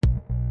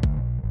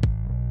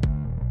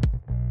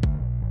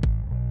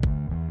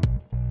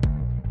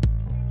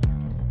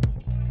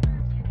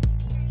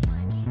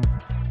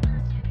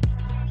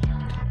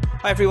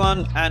Hi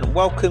everyone, and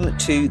welcome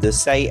to the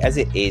Say As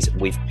It Is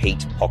with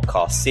Pete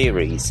podcast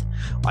series.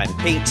 I'm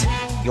Pete,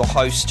 your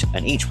host,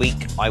 and each week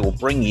I will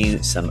bring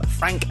you some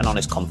frank and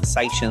honest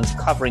conversations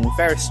covering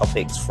various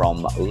topics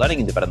from learning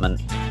and development,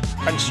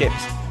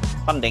 apprenticeships,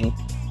 funding,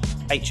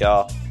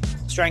 HR,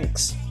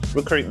 strengths,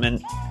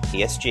 recruitment,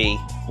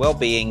 ESG,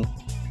 well-being,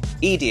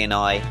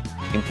 ED&I,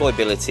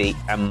 employability,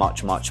 and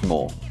much, much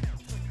more.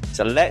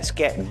 So let's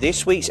get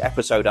this week's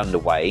episode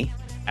underway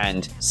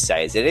and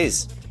say as it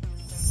is.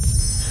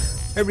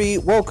 Everybody,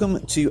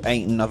 welcome to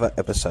another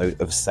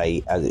episode of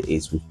Say As It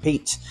Is with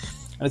Pete.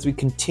 And as we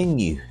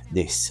continue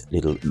this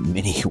little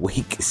mini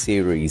week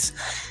series,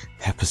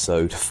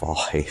 episode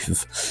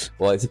 5.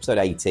 Well, it's episode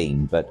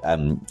 18, but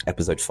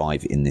episode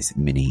 5 in this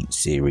mini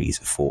series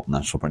for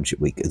National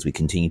Apprenticeship Week as we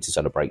continue to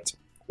celebrate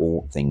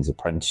all things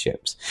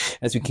apprenticeships.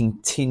 As we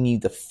continue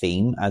the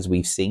theme, as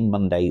we've seen,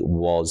 Monday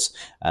was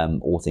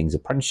all things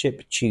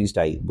apprenticeship,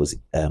 Tuesday was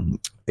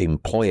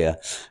employer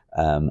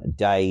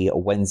day,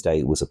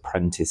 Wednesday was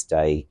apprentice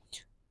day,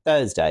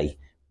 Thursday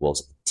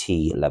was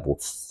T-level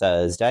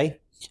Thursday,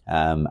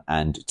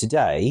 and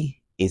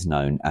today is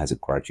known as a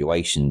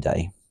graduation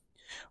day.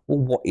 Well,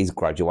 what is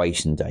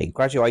graduation day?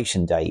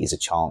 Graduation day is a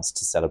chance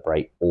to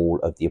celebrate all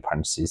of the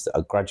apprentices that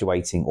are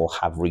graduating or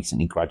have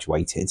recently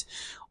graduated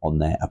on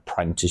their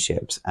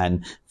apprenticeships,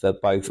 and for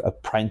both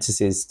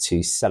apprentices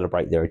to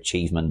celebrate their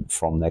achievement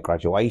from their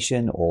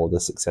graduation or the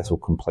successful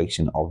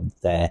completion of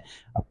their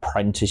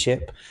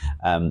apprenticeship,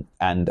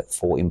 and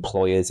for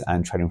employers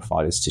and training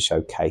providers to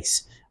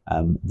showcase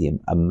the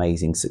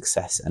amazing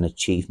success and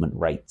achievement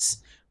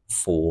rates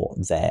for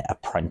their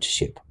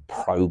apprenticeship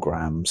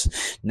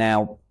programs.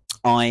 Now,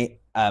 I,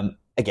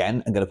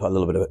 again, am going to put a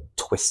little bit of a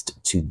twist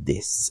to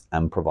this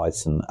and provide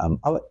some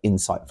other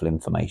insightful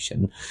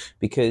information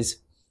because,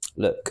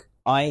 look,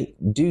 I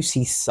do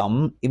see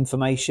some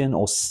information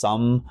or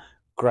some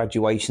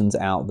graduations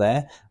out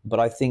there, but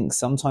I think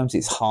sometimes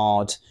it's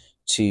hard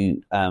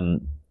to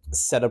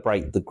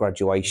celebrate the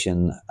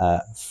graduation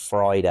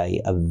Friday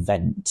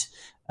event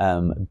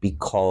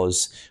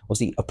because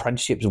obviously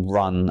apprenticeships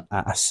run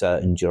at a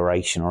certain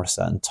duration or a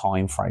certain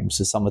time frame.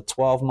 So some are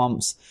 12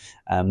 months,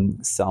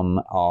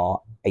 some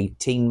are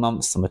 18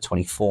 months, some are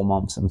 24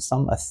 months, and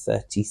some are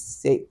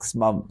 36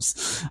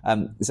 months.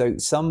 So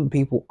some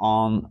people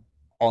aren't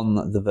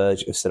on the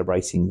verge of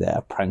celebrating their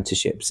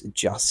apprenticeships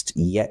just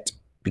yet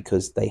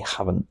because they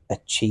haven't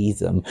achieved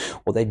them,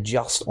 or they're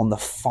just on the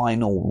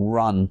final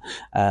run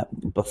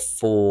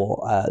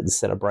before the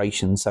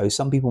celebration. So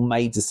some people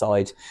may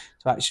decide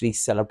to actually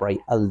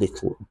celebrate a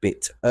little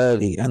bit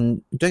early.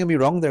 And don't get me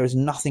wrong, there is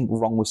nothing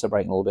wrong with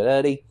celebrating a little bit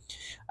early,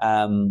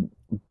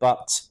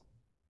 but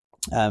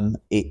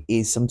it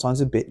is sometimes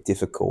a bit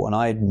difficult. And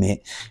I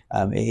admit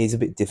it is a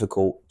bit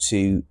difficult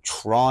to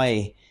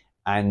try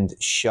and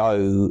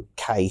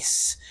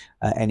showcase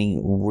any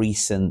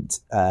recent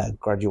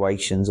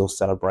graduations or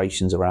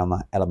celebrations around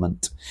that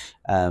element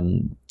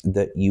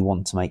that you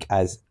want to make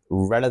as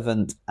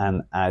relevant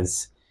and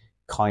as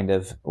kind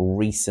of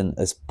recent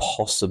as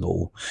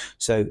possible.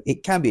 So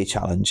it can be a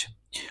challenge.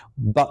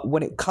 But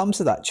when it comes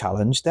to that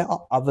challenge, there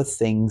are other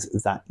things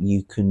that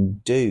you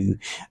can do.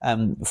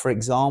 For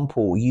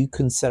example, you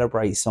can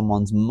celebrate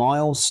someone's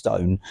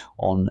milestone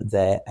on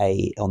their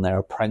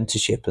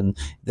apprenticeship and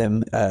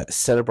them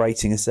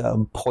celebrating a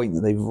certain point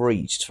that they've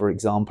reached. For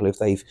example, if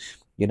they're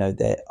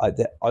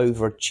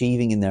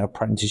overachieving in their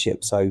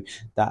apprenticeship. So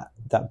that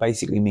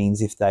basically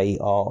means if they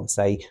are,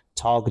 say,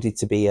 targeted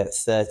to be at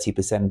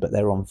 30%, but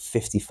they're on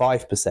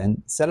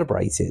 55%,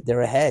 celebrate it. They're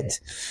ahead.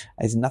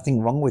 There's nothing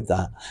wrong with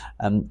that.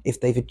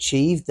 If they've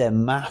achieved their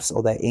maths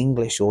or their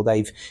English, or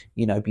they've,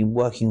 been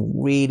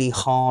working really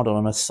hard on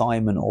an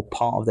assignment or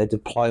part of their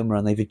diploma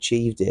and they've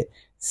achieved it,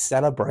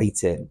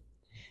 celebrate it.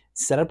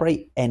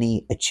 Celebrate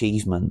any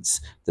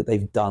achievements that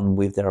they've done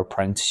with their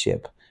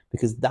apprenticeship.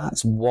 Because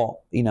that's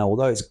what,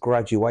 although it's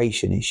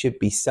graduation, it should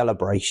be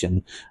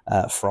Celebration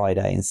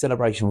Friday. And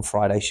Celebration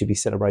Friday should be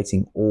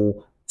celebrating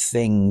all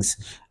things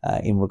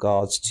in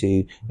regards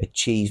to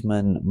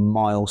achievement,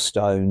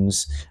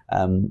 milestones,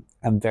 and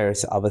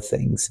various other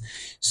things.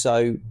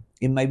 So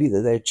it may be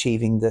that they're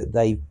achieving that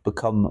they've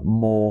become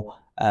more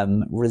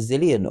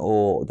resilient,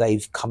 or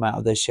they've come out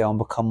of their shell and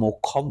become more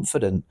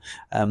confident.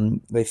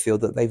 They feel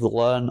that they've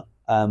learned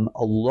a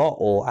lot,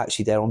 or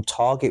actually they're on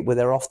target with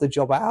their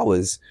off-the-job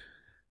hours.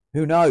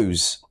 Who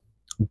knows?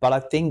 But I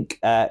think,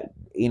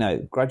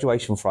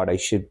 Graduation Friday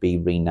should be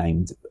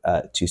renamed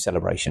to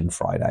Celebration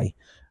Friday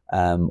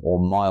or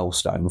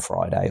Milestone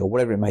Friday or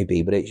whatever it may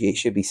be, but it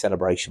should be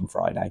Celebration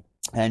Friday.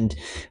 And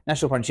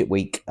National Apprenticeship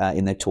Week,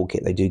 in their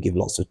toolkit, they do give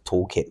lots of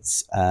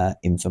toolkits,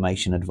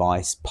 information,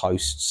 advice,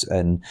 posts,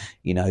 and,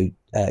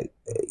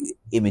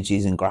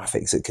 images and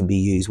graphics that can be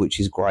used, which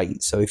is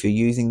great. So if you're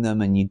using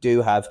them and you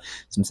do have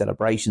some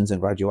celebrations and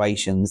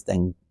graduations,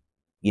 then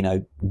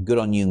good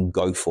on you and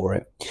go for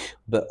it.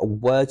 But a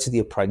word to the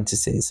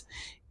apprentices,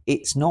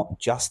 it's not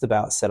just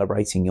about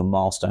celebrating your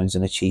milestones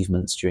and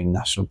achievements during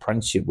National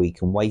Apprenticeship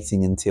Week and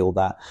waiting until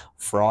that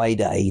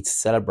Friday to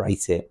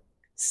celebrate it.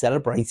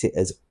 Celebrate it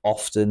as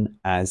often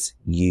as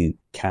you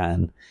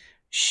can.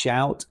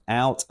 Shout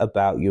out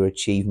about your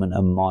achievement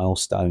and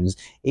milestones.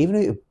 Even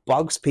if it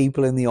bugs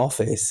people in the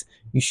office,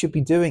 you should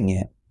be doing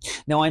it.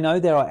 Now, I know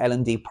there are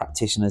L&D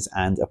practitioners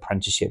and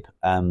apprenticeship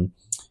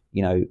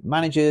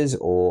managers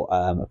or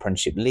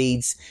apprenticeship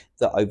leads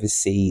that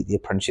oversee the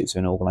apprenticeships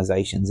in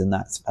organizations, and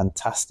that's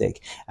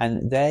fantastic.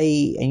 And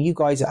you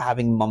guys are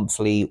having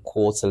monthly,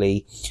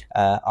 quarterly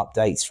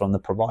updates from the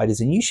providers,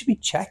 and you should be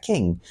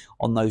checking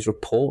on those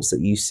reports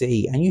that you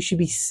see, and you should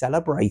be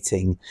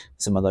celebrating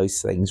some of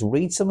those things.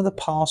 Read some of the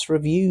past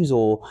reviews,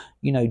 or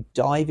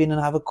dive in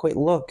and have a quick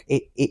look.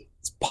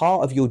 It's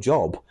part of your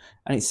job,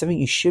 and it's something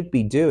you should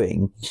be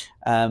doing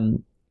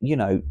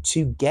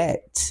to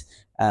get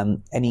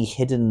any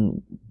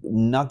hidden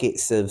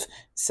nuggets of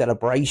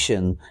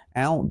celebration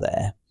out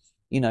there.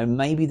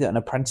 Maybe that an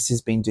apprentice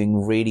has been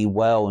doing really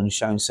well and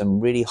shown some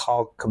really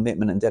hard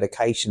commitment and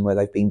dedication where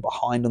they've been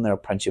behind on their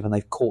apprenticeship and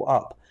they've caught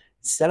up.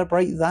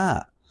 Celebrate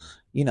that,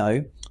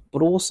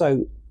 but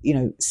also,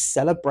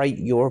 celebrate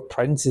your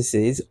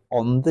apprentices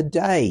on the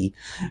day.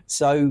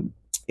 So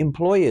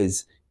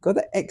employers, go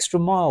the extra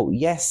mile.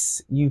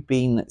 Yes, you've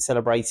been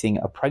celebrating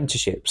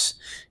apprenticeships.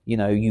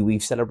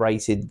 We've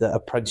celebrated that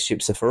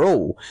apprenticeships are for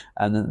all,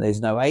 and that there's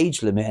no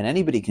age limit and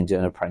anybody can do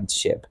an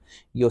apprenticeship.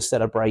 You're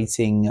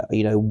celebrating,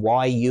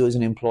 why you as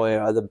an employer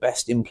are the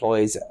best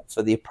employers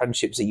for the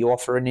apprenticeships that you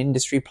offer in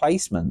industry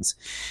placements.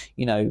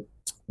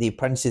 The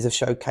apprentices have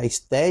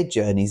showcased their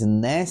journeys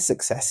and their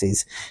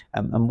successes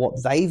and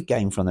what they've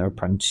gained from their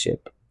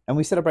apprenticeship. And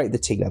we celebrate the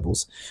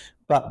T-levels.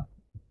 But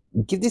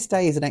give this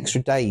day as an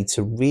extra day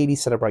to really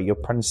celebrate your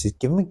apprentices.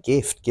 Give them a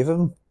gift. Give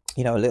them,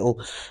 a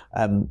little,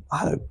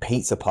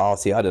 pizza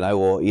party,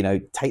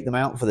 or, take them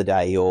out for the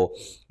day, or,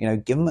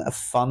 give them a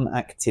fun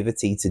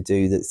activity to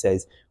do that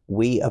says,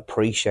 we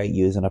appreciate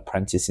you as an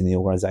apprentice in the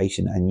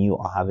organization and you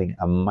are having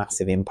a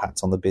massive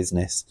impact on the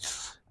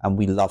business and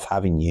we love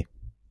having you.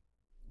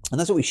 And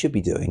that's what we should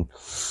be doing.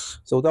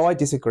 So although I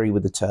disagree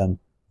with the term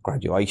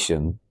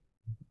graduation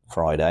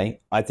Friday,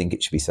 I think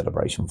it should be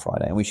celebration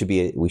Friday, and we should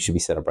be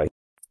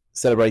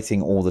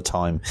celebrating all the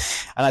time.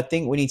 And I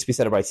think we need to be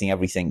celebrating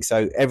everything.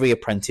 So every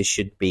apprentice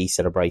should be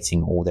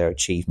celebrating all their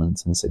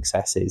achievements and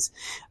successes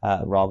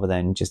rather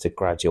than just a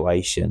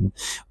graduation.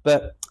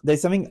 But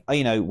there's something,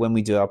 when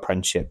we do our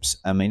apprenticeships,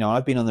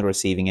 I've been on the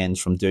receiving end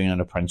from doing an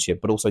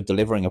apprenticeship, but also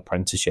delivering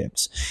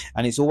apprenticeships.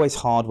 And it's always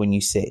hard when you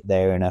sit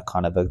there in a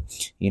kind of a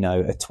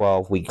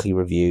 12 weekly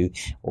review,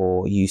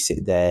 or you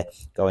sit there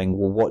going,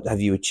 well, what have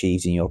you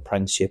achieved in your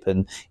apprenticeship?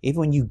 And even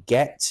when you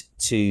get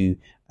to,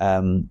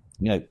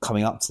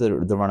 coming up to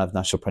the run of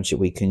National Apprenticeship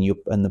Week,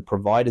 and the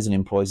providers and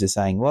employers are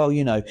saying, well,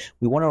 we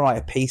want to write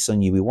a piece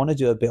on you. We want to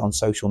do a bit on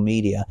social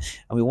media,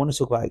 and we want to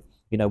talk about,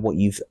 what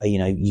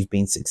you've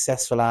been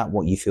successful at,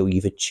 what you feel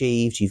you've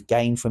achieved, you've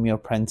gained from your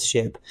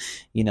apprenticeship,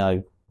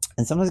 and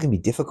sometimes it can be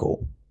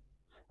difficult,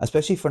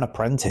 especially for an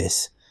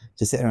apprentice,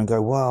 to sit there and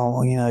go,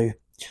 well,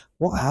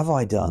 what have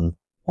I done?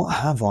 What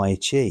have I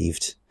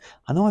achieved?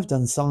 I know I've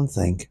done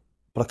something,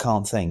 but I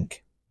can't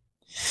think.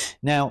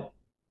 Now,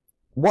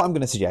 what I'm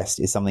going to suggest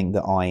is something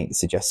that I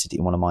suggested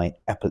in one of my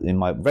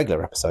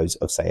regular episodes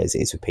of Say As It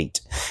Is with Pete,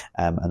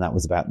 and that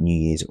was about New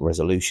Year's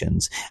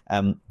resolutions,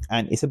 and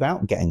it's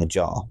about getting a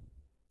jar.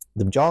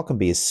 The jar can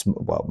be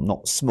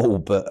not small,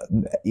 but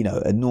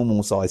a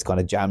normal size kind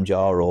of jam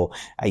jar, or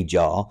a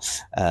jar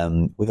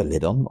with a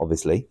lid on.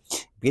 Obviously,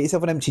 get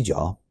yourself an empty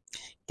jar.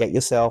 Get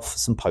yourself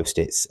some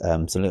Post-its,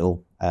 some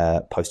little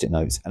Post-it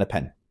notes, and a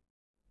pen.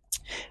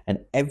 And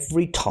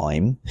every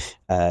time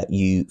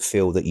you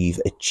feel that you've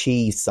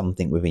achieved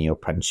something within your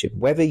apprenticeship,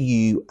 whether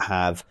you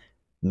have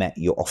met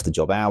your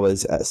off-the-job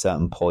hours at a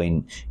certain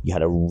point, you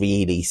had a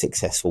really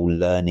successful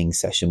learning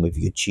session with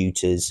your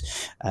tutors,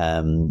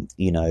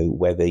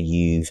 whether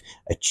you've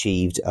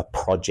achieved a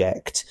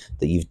project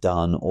that you've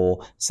done,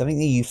 or something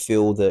that you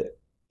feel that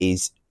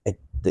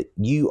that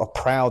you are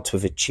proud to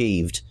have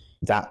achieved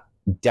that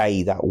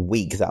day, that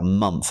week, that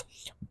month,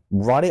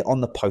 write it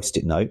on the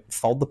Post-it note,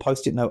 fold the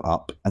Post-it note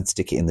up and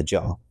stick it in the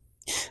jar.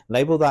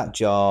 Label that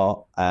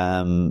jar.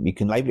 You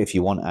can label it if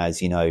you want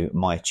as,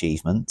 my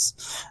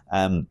achievements.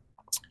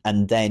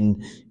 And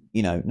then,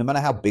 no matter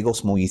how big or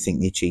small you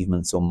think the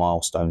achievements or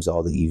milestones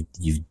are that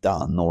you've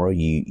done, or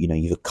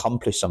you've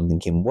accomplished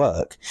something in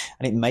work,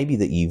 and it may be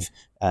that you've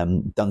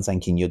done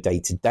something in your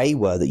day-to-day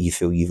work that you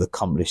feel you've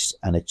accomplished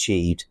and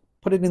achieved,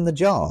 put it in the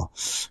jar.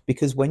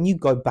 Because when you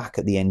go back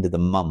at the end of the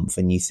month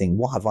and you think,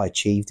 what have I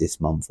achieved this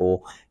month?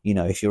 Or,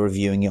 if you're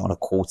reviewing it on a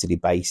quarterly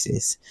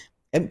basis,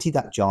 empty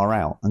that jar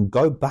out and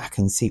go back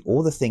and see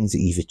all the things that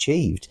you've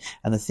achieved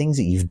and the things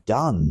that you've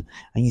done.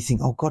 And you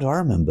think, oh God, I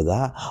remember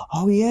that.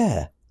 Oh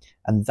yeah.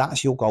 And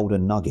that's your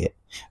golden nugget.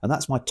 And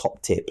that's my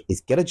top tip,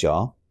 is get a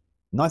jar,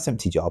 nice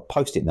empty jar,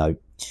 Post-it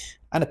note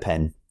and a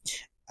pen.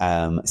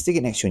 Stick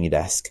it next to you on your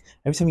desk.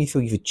 Every time you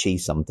feel you've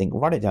achieved something,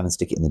 write it down and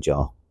stick it in the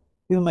jar.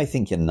 People may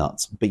think you're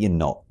nuts, but you're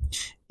not,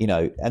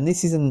 and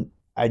this isn't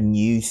a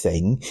new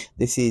thing.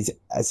 This is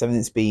something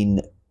that's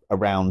been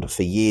around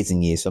for years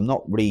and years. So I'm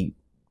not really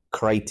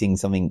creating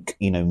something,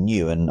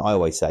 new. And I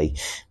always say,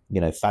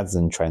 fads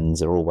and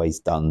trends are always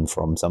done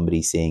from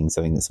somebody seeing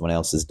something that someone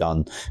else has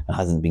done and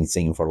hasn't been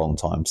seen for a long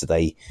time. So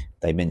they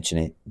mention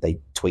it, they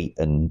tweet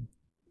and,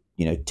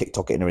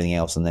 TikTok it and everything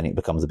else, and then it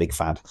becomes a big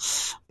fad.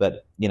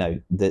 But,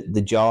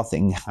 the jar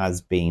thing has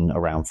been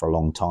around for a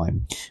long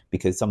time,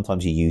 because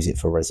sometimes you use it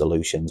for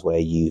resolutions where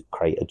you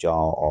create a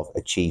jar of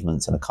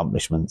achievements and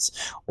accomplishments,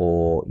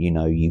 or,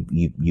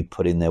 you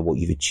put in there what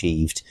you've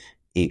achieved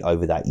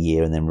over that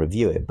year and then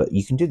review it. But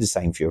you can do the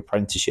same for your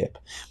apprenticeship,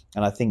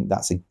 and I think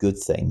that's a good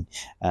thing.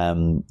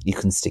 You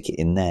can stick it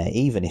in there,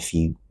 even if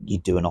you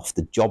do an off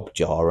the job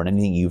jar, and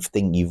anything you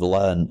think you've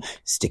learned,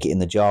 stick it in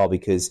the jar,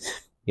 because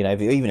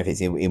even if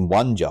it's in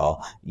one jar,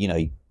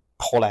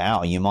 pull it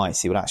out and you might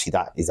see, well, actually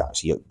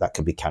that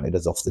could be counted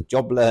as off the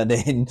job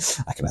learning.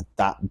 I can add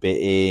that bit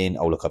in.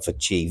 Oh, look, I've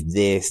achieved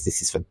this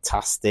is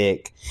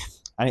fantastic.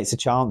 And it's a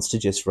chance to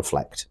just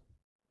reflect.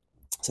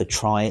 So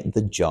try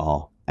the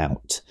jar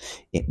out.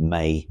 It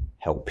may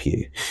help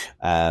you.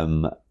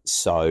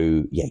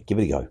 So yeah, give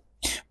it a go.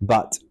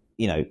 But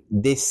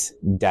this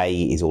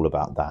day is all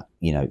about that,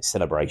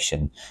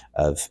 celebration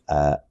of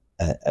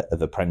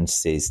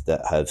apprentices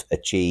that have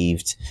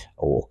achieved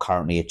or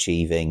currently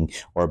achieving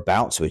or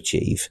about to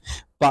achieve.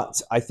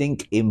 But I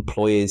think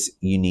employers,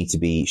 you need to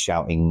be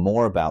shouting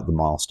more about the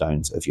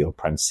milestones of your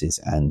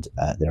apprentices and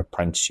their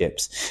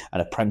apprenticeships.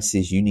 And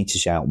apprentices, you need to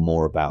shout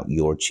more about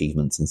your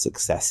achievements and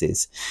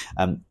successes.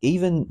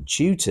 Even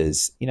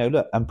tutors,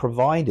 and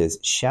providers,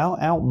 shout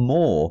out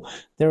more.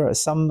 There are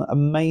some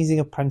amazing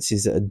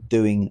apprentices that are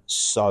doing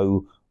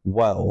so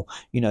well.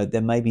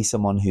 There may be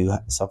someone who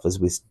suffers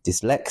with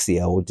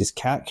dyslexia or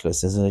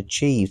dyscalculia has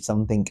achieved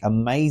something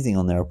amazing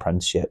on their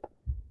apprenticeship.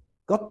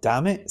 God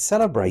damn it,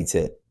 celebrate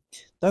it.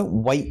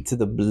 Don't wait to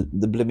the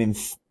blooming,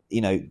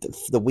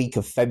 the week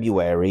of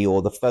February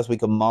or the first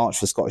week of March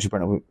for Scottish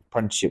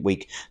Apprenticeship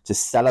Week to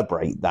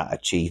celebrate that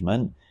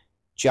achievement.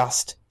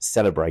 Just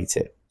celebrate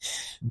it.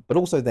 But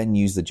also then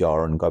use the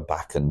jar and go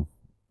back and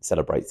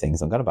celebrate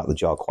things. I'm going about the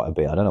jar quite a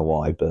bit. I don't know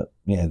why, but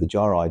yeah, the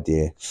jar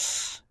idea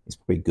is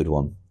probably a good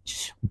one.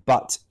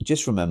 But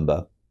just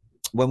remember,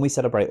 when we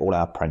celebrate all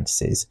our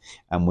apprentices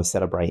and we're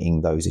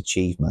celebrating those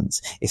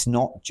achievements, it's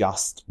not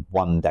just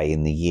one day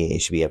in the year.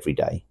 It should be every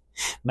day.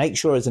 Make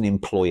sure as an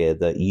employer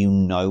that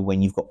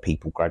when you've got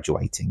people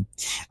graduating.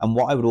 And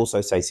what I would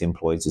also say to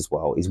employers as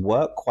well is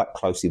work quite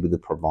closely with the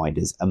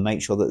providers and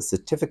make sure that the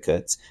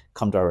certificates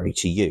come directly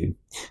to you.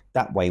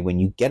 That way, when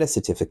you get a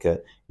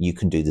certificate, you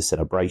can do the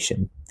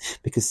celebration,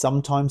 because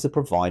sometimes the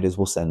providers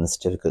will send the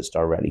certificates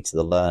directly to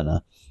the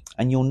learner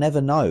and you'll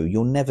never know,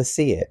 you'll never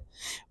see it.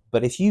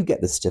 But if you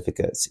get the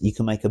certificates, you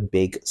can make a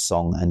big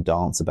song and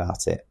dance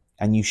about it,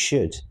 and you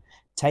should.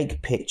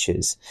 Take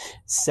pictures,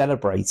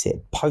 celebrate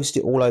it, post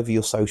it all over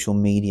your social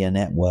media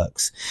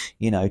networks,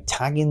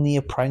 tag in the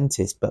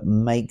apprentice, but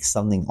make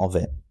something of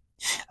it.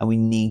 And we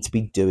need to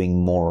be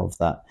doing more of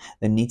that.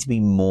 There need to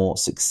be more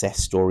success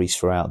stories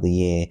throughout the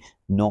year,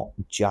 not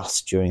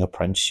just during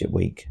Apprenticeship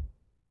Week.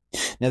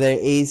 Now, there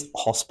is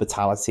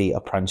Hospitality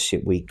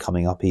Apprenticeship Week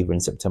coming up either in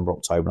September,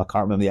 October. I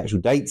can't remember the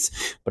actual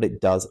dates, but it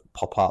does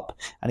pop up.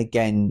 And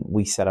again,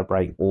 we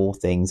celebrate all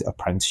things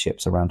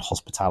apprenticeships around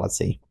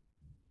hospitality.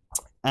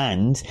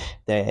 And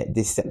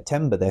this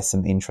September, there's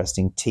some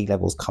interesting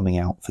T-levels coming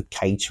out for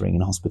catering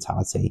and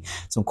hospitality.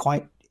 So I'm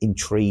quite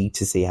intrigued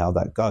to see how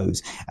that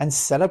goes. And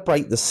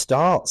celebrate the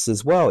starts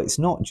as well. It's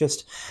not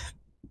just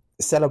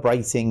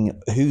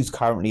celebrating who's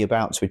currently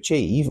about to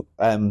achieve.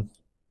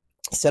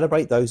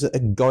 Celebrate those that are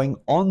going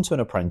on to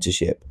an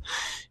apprenticeship.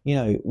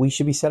 We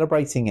should be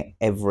celebrating at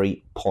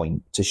every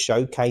point to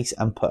showcase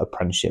and put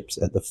apprenticeships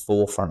at the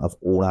forefront of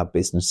all our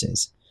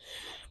businesses.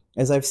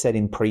 As I've said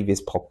in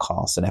previous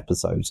podcasts and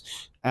episodes,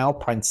 our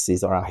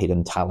apprentices are our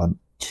hidden talent.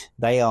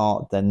 They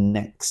are the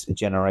next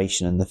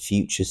generation and the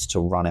futures to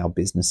run our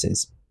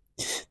businesses.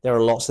 There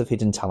are lots of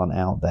hidden talent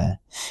out there.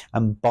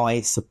 And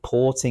by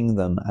supporting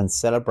them and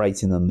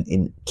celebrating them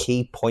in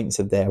key points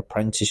of their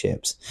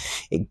apprenticeships,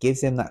 it gives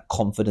them that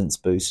confidence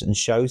boost and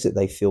shows that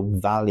they feel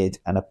valued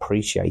and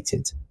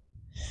appreciated.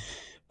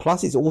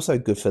 Plus, it's also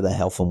good for their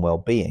health and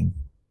well-being.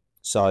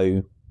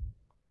 So,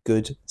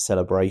 good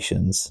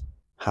celebrations.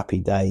 Happy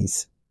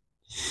days.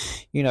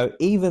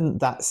 Even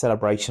that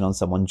celebration on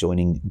someone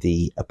joining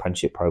the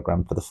apprenticeship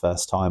program for the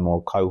first time, or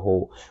a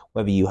cohort,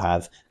 whether you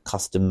have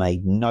custom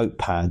made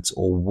notepads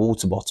or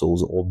water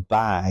bottles or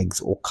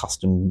bags or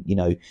custom,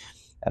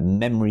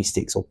 memory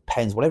sticks or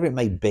pens, whatever it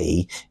may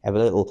be, have a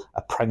little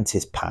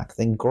apprentice pack,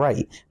 then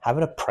great. Have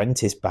an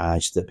apprentice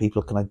badge that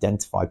people can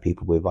identify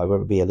people with, whether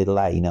it be a little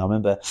A. Now, I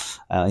remember,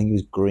 I think it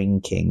was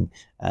Green King,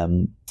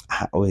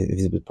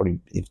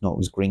 if not, it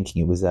was Green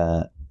King, it was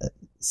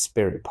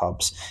Spirit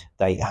Pubs.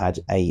 They had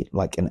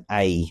an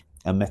A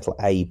a metal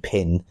A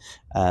pin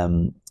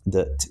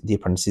that the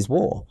apprentices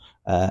wore.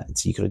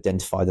 So you could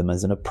identify them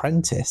as an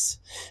apprentice,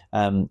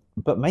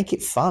 but make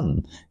it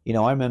fun.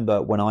 I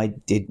remember when I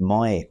did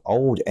my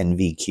old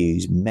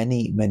NVQs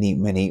many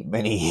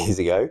years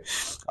ago,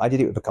 I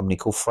did it with a company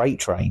called Freight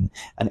Train.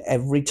 And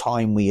every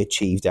time we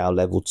achieved our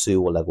level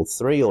 2 or level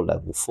 3 or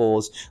level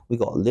 4s, we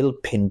got little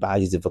pin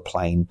badges of a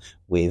plane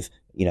with,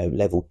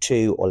 level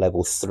 2 or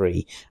level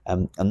 3.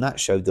 And that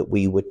showed that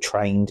we were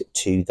trained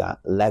to that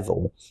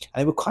level.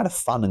 And they were kind of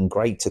fun and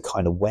great to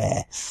kind of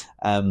wear.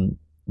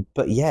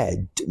 But yeah,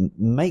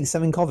 make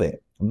something of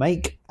it.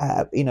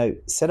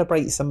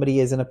 Celebrate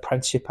somebody as an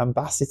apprenticeship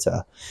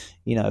ambassador,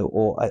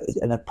 or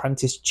an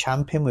apprentice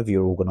champion with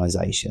your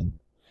organization.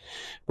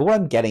 But what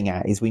I'm getting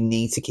at is we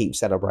need to keep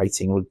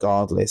celebrating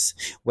regardless,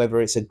 whether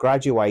it's a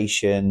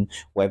graduation,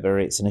 whether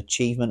it's an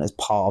achievement as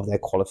part of their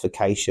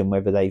qualification,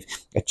 whether they've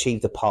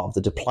achieved a part of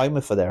the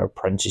diploma for their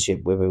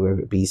apprenticeship, whether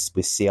it be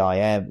with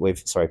CMI,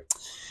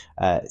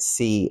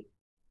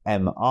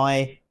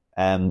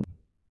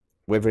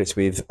 whether it's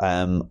with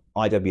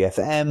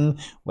IWFM,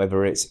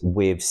 whether it's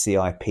with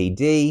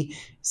CIPD,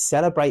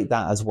 celebrate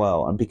that as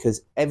well. And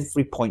because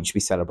every point should be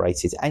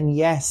celebrated. And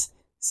yes,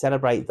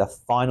 celebrate the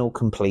final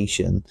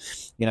completion.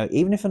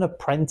 Even if an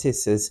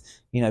apprentice has,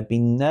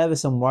 been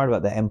nervous and worried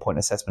about their endpoint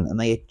assessment and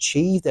they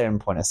achieve their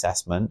endpoint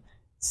assessment,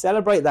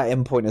 celebrate that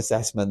endpoint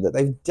assessment, that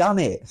they've done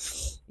it.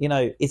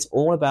 It's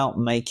all about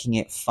making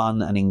it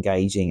fun and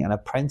engaging. And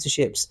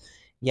apprenticeships,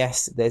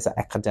 yes, there's an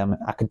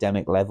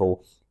academic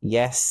level.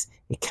 Yes,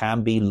 it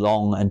can be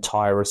long and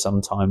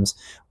tiresome sometimes,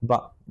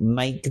 but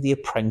make the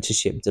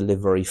apprenticeship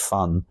delivery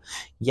fun.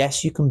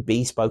 Yes, you can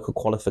bespoke a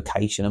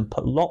qualification and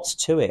put lots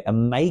to it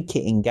and make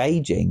it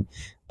engaging,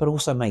 but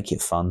also make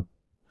it fun.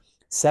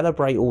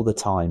 Celebrate all the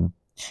time,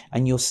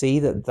 and you'll see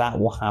that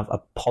will have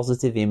a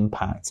positive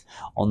impact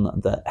on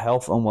the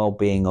health and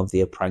well-being of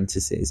the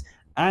apprentices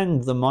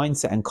and the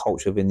mindset and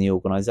culture within the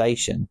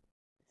organisation.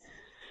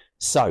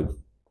 So,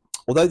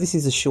 although this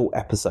is a short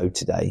episode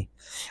today,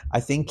 I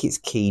think it's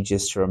key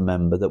just to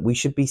remember that we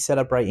should be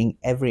celebrating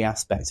every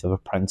aspect of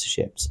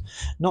apprenticeships,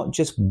 not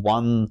just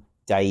one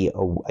day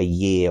a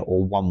year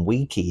or 1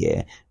 week a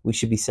year. We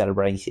should be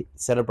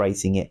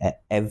celebrating it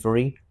at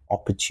every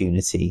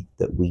opportunity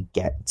that we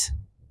get,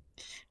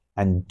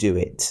 and do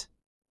it.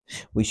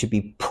 We should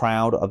be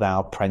proud of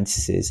our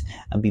apprentices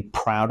and be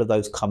proud of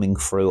those coming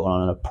through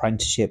on an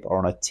apprenticeship or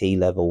on a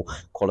T-level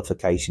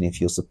qualification if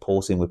you're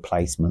supporting with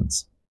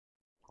placements.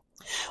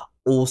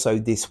 Also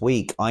this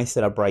week, I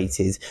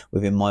celebrated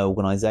within my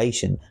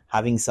organisation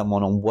having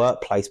someone on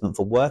work placement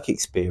for work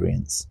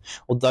experience.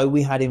 Although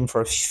we had him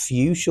for a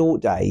few short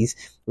days,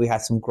 we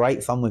had some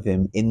great fun with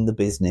him in the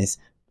business,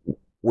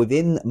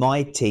 within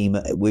my team,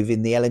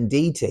 within the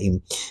L&D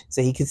team,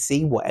 so he could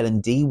see what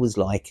L&D was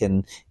like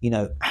and,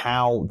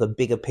 how the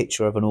bigger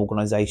picture of an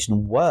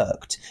organisation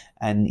worked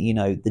and,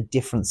 the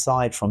different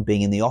side from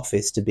being in the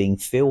office to being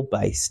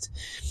field-based.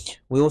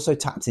 We also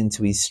tapped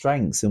into his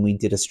strengths and we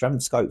did a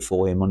strength scope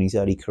for him on his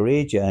early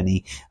career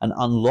journey and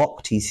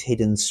unlocked his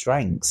hidden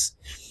strengths.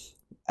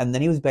 And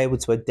then he was able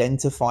to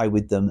identify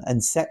with them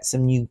and set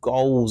some new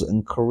goals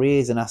and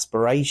careers and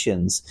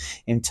aspirations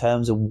in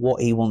terms of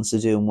what he wants to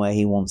do and where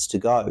he wants to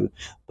go,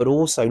 but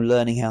also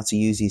learning how to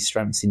use his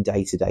strengths in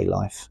day-to-day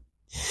life.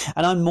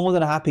 And I'm more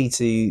than happy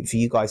for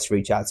you guys to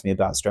reach out to me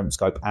about Strength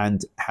Scope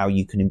and how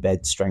you can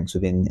embed strengths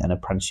within an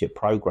apprenticeship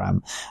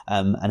program,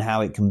 and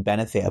how it can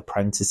benefit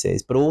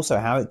apprentices, but also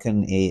how it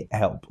can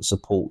help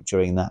support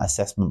during that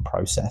assessment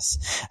process.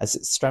 As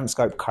Strength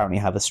Scope currently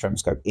have a Strength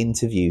Scope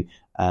interview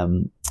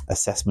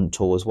assessment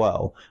tool as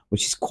well,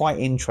 which is quite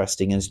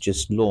interesting and has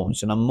just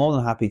launched. And I'm more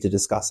than happy to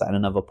discuss that in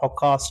another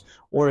podcast.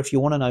 Or if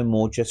you want to know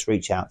more, just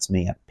reach out to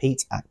me at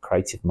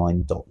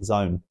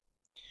pete@creativemind.zone.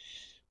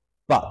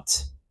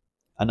 But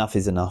enough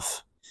is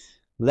enough.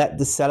 Let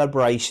the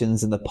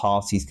celebrations and the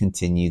parties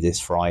continue this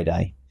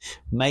Friday.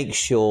 Make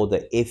sure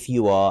that if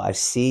you are a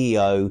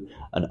CEO,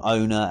 an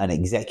owner, an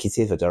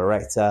executive, a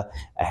director,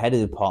 a head of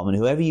department,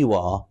 whoever you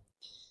are,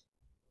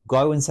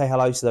 go and say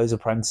hello to those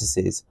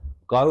apprentices.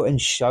 Go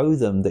and show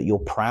them that you're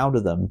proud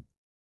of them.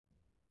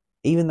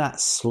 Even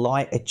that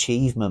slight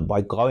achievement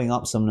by going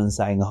up to someone and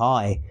saying,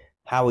 "Hi,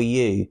 how are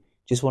you?"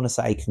 Just want to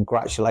say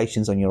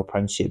congratulations on your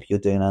apprenticeship. You're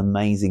doing an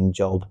amazing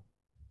job.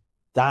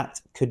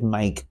 That could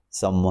make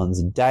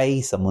someone's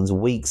day, someone's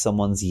week,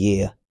 someone's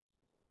year.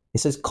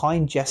 It's those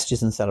kind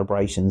gestures and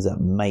celebrations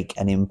that make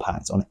an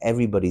impact on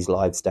everybody's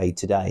lives day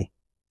to day.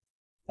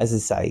 As I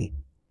say,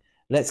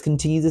 let's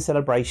continue the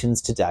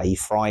celebrations today,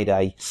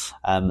 Friday,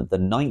 the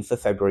 9th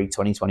of February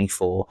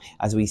 2024,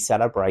 as we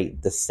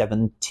celebrate the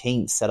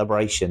 17th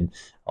celebration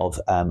of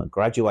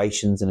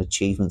graduations and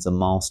achievements and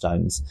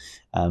milestones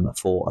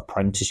for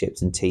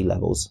apprenticeships and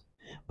T-levels.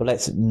 But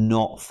let's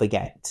not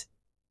forget,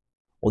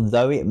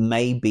 although it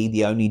may be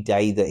the only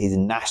day that is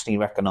nationally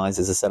recognised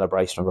as a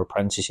celebration of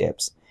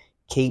apprenticeships,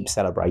 keep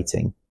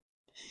celebrating.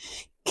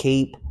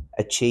 Keep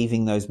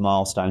achieving those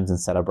milestones and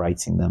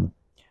celebrating them.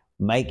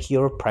 Make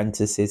your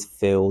apprentices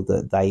feel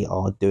that they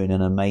are doing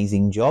an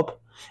amazing job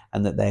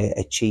and that they're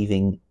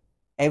achieving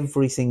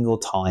every single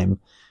time,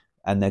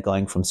 and they're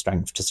going from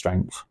strength to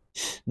strength.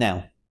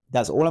 Now,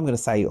 that's all I'm going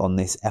to say on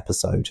this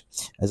episode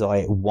as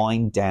I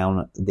wind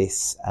down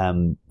this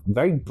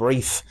very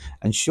brief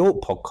and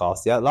short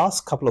podcast. The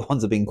last couple of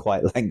ones have been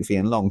quite lengthy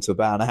and long, to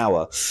about an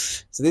hour.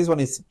 So this one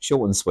is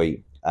short and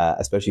sweet,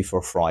 especially for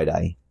a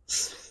Friday.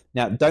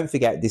 Now, don't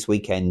forget, this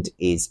weekend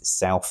is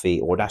Selfie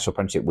or National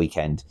Apprenticeship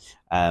Weekend,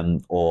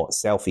 or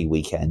Selfie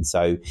Weekend.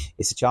 So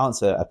it's a chance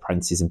for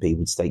apprentices and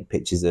people to take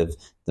pictures of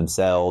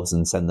themselves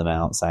and send them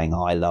out saying,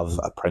 I love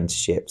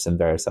apprenticeships, and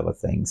various other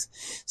things.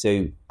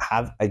 So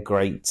have a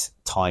great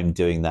time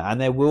doing that. And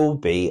there will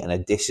be an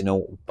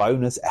additional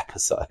bonus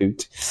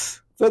episode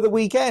for the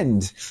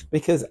weekend,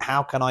 because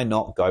how can I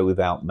not go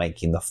without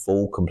making the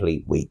full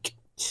complete week?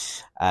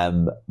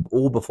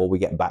 All before we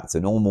get back to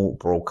normal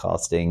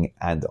broadcasting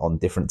and on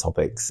different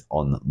topics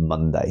on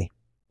Monday.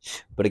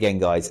 But again,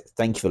 guys,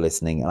 thank you for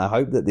listening. And I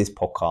hope that this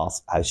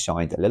podcast has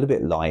shined a little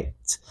bit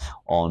light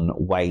on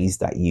ways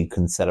that you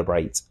can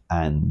celebrate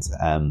and,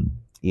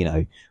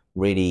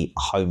 really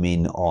home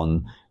in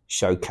on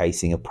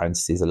showcasing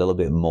apprentices a little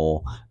bit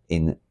more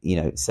in,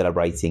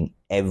 celebrating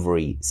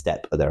every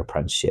step of their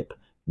apprenticeship,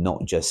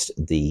 not just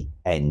the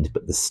end,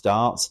 but the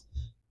start,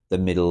 the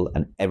middle,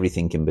 and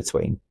everything in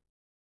between.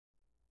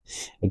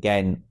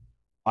 Again,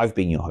 I've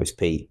been your host,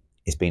 Pete.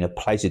 It's been a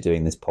pleasure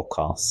doing this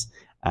podcast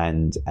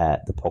and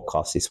the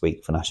podcast this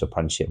week for National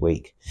Apprenticeship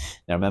Week.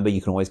 Now, remember,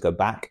 you can always go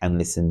back and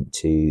listen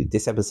to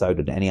this episode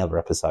and any other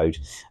episode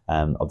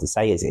of the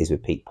Say As It Is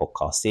with Pete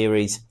podcast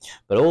series,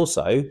 but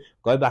also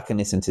go back and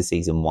listen to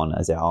season 1,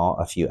 as there are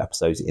a few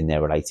episodes in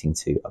there relating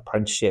to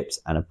apprenticeships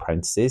and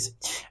apprentices,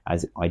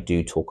 as I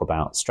do talk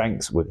about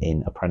strengths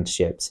within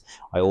apprenticeships.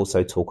 I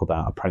also talk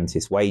about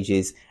apprentice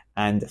wages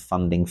and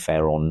funding,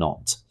 fair or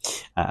not.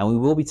 And we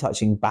will be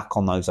touching back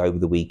on those over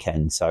the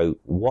weekend. So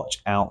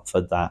watch out for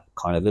that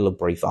kind of little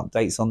brief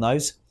updates on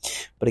those.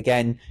 But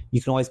again,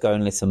 you can always go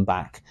and listen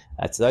back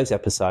to those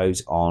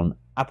episodes on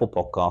Apple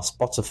Podcasts,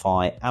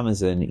 Spotify,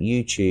 Amazon,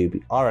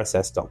 YouTube,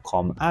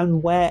 rss.com,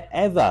 and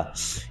wherever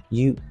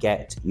you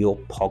get your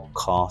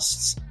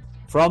podcasts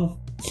from.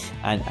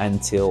 And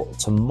until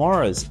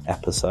tomorrow's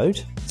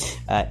episode,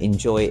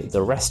 enjoy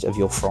the rest of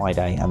your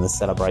Friday and the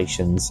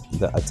celebrations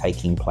that are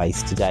taking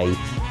place today,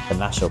 the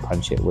National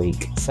Apprenticeship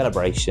Week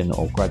celebration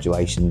or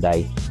graduation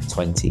day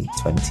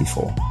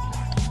 2024.